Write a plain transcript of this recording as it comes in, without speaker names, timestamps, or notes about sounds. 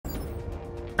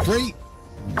3,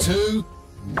 2,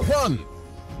 1.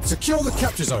 Secure the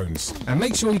capture zones and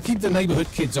make sure you keep the neighborhood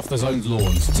kids off the zone's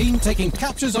lawns. Team taking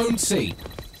capture zone C.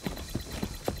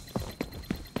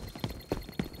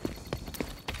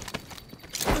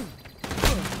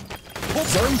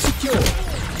 Zone secure.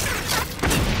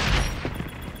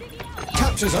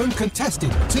 Capture zone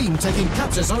contested. Team taking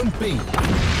capture zone B.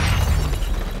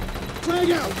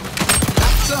 Flag out!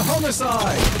 That's a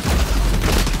homicide!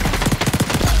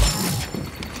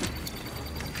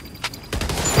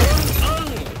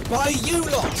 By you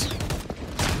lot!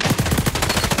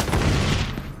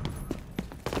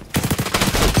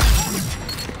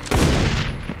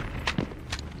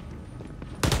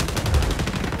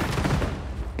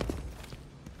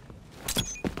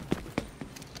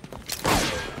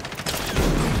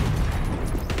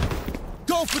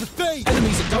 Go for the fade!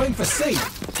 Enemies are going for C.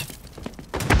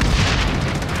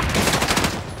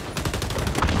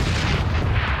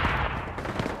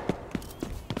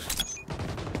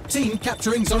 Team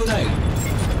capturing Zone A.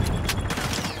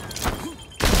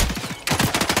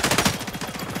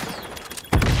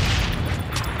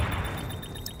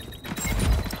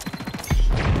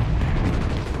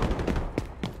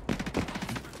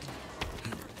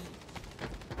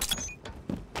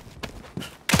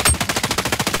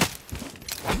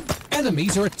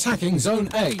 Enemies are attacking Zone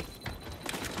A.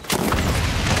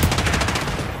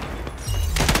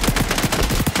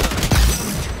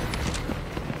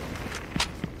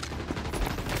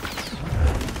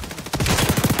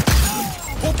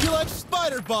 Hope you like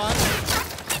spider bot.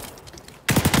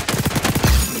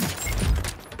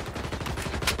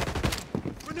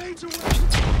 Grenades away.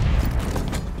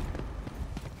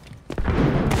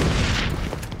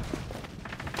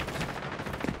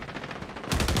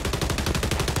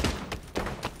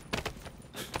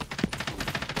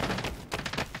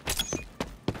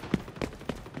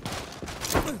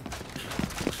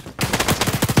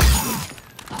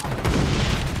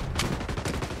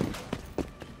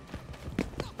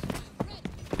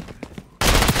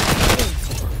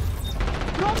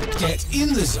 Get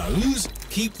in the zones,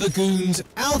 keep the goons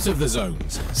out of the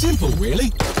zones. Simple,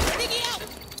 really.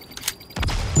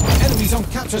 Enemies on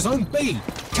capture zone B.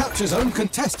 Capture zone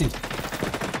contested.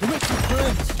 We'll make some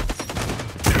friends.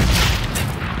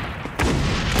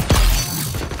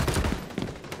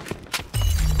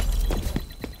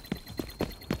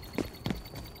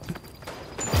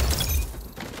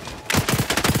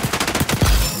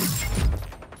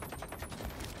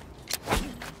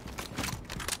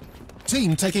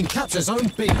 Team taking capture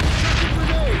zone B.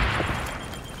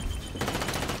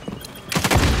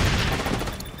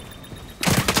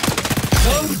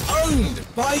 Zone owned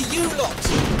by you lot.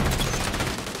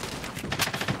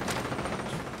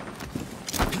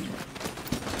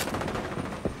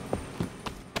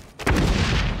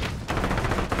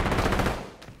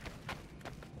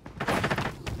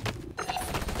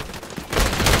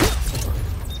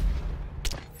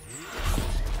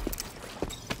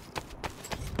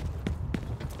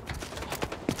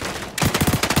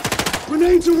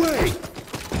 Grenades away!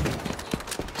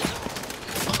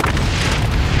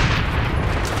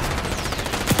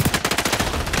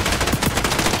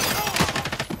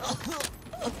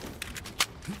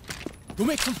 Go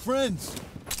make some friends.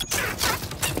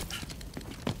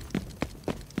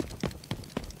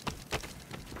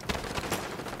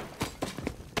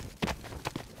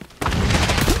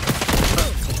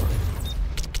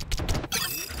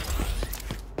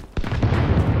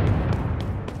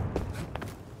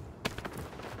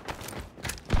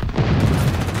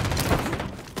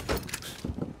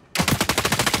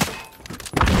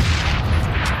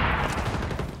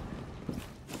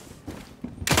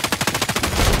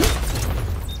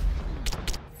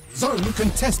 Zone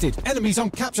contested. Enemies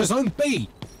on capture zone B.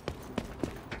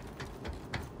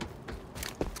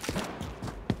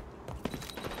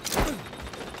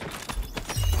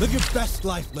 Live your best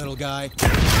life, little guy.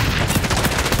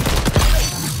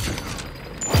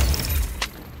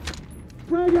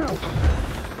 Frag out!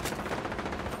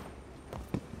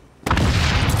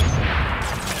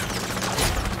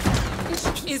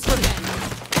 This is for them.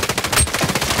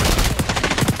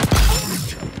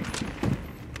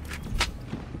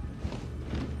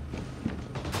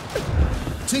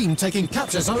 Team taking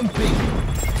capture zone B.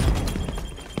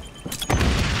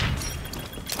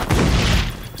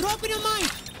 Dropping a mine.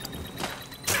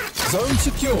 Zone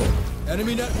secure.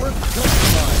 Enemy network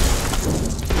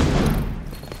compromised.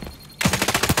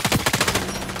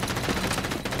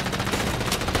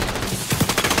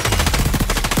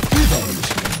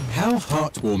 How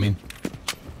heartwarming.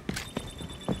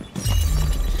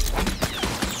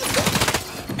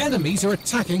 Enemies are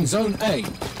attacking Zone A.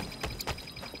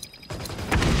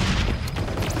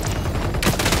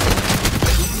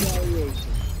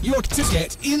 your to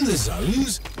get in the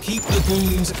zones, keep the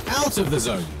goons out of the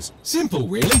zones. Simple,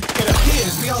 really. It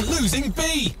appears we are losing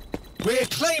B. We're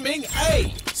claiming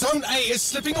A. Zone A is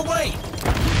slipping away.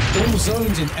 All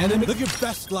zones in enemy... Live your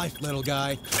best life, little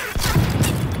guy.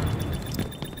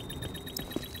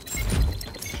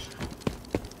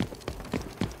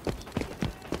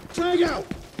 Frag out!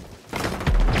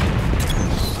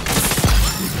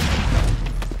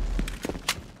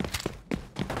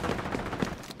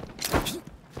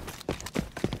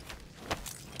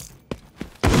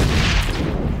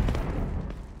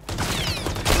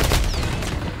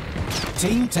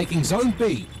 Team taking Zone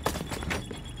B.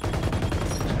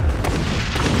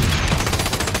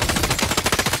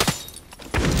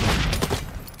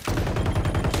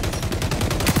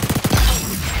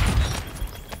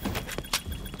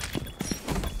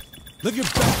 Live your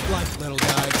best life, little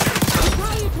guy.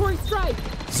 Retaliatory strike!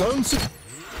 Zone C.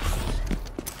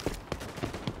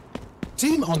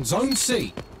 Team on Zone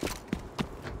C.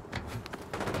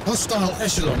 Hostile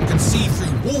echelon can see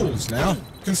through walls now.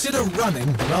 Consider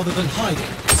running rather than hiding.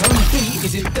 Zone B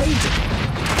is in danger.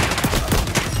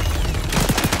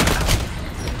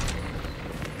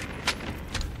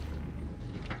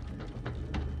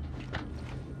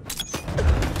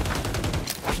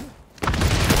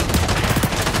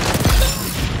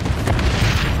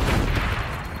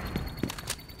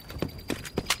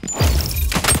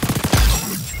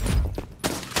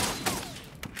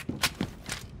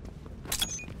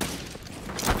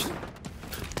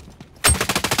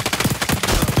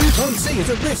 Zone C is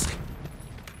at risk.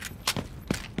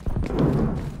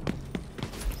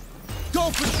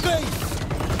 Go for space!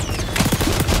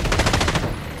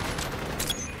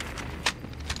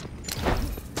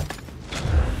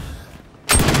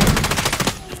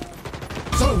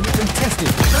 Zone contested.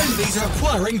 Friendlies are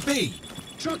acquiring B.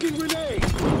 Chucking grenade!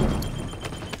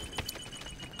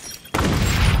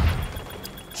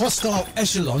 Hostile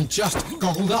echelon just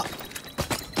goggled up.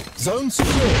 Zone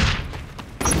secure.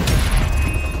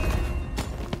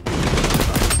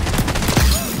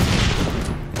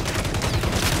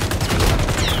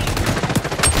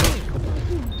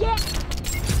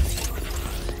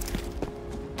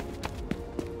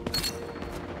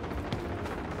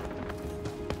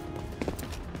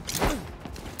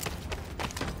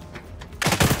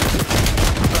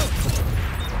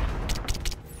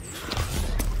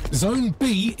 Zone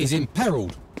B is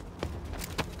imperiled.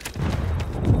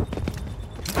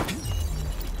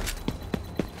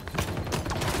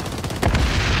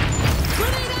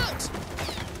 Grenade out!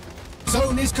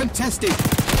 Zone is contested.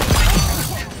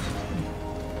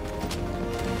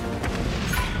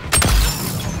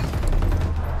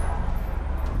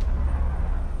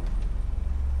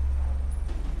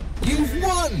 You've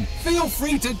won! Feel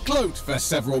free to gloat for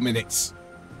several minutes.